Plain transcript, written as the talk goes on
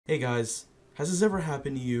Hey guys, has this ever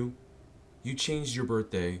happened to you? You changed your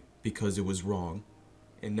birthday because it was wrong,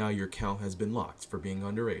 and now your account has been locked for being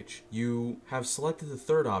underage. You have selected the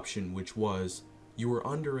third option, which was you were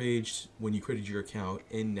underage when you created your account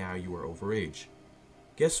and now you are overage.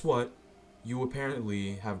 Guess what? You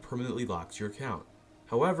apparently have permanently locked your account.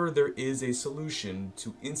 However, there is a solution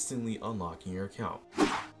to instantly unlocking your account.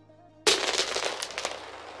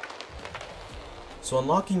 So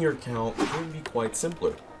unlocking your account can be quite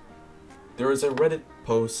simpler. There is a Reddit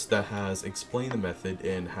post that has explained the method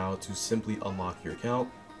and how to simply unlock your account.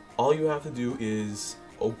 All you have to do is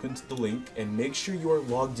open to the link and make sure you are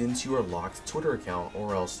logged into your locked Twitter account,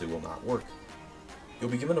 or else it will not work. You'll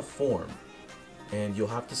be given a form and you'll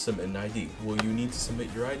have to submit an ID. Will you need to submit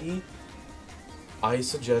your ID? I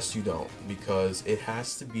suggest you don't, because it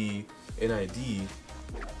has to be an ID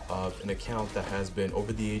of an account that has been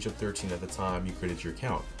over the age of 13 at the time you created your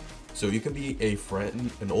account. So you can be a friend,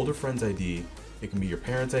 an older friend's ID, it can be your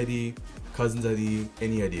parents' ID, cousin's ID,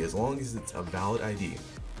 any ID, as long as it's a valid ID.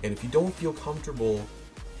 And if you don't feel comfortable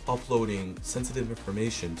uploading sensitive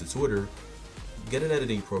information to Twitter, get an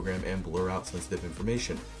editing program and blur out sensitive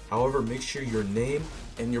information. However, make sure your name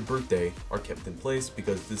and your birthday are kept in place,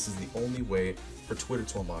 because this is the only way for Twitter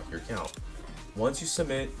to unlock your account. Once you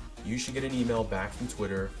submit, you should get an email back from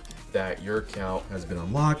Twitter that your account has been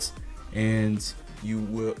unlocked, and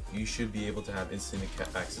you should be able to have instant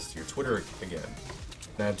access to your Twitter again.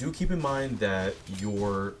 Now, do keep in mind that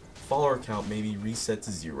your follower count may be reset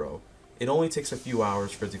to 0. It only takes a few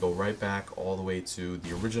hours for it to go right back all the way to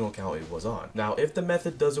the original account it was on. Now, if the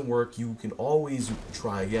method doesn't work, you can always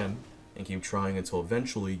try again and keep trying until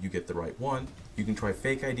eventually you get the right one. You can try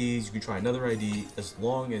fake IDs, you can try another ID, as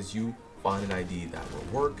long as you find an ID that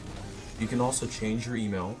will work. You can also change your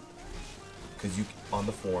email on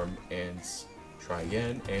the form and try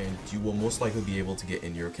again, and you will most likely be able to get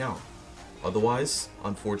in your account. Otherwise,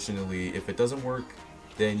 unfortunately, if it doesn't work,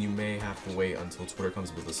 then you may have to wait until Twitter comes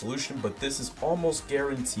up with a solution, but this is almost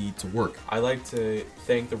guaranteed to work. I like to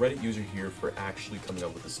thank the Reddit user here for actually coming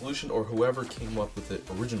up with the solution, or whoever came up with it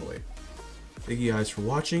originally. Thank you guys for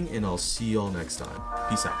watching, and I'll see y'all next time.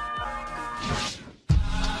 Peace out.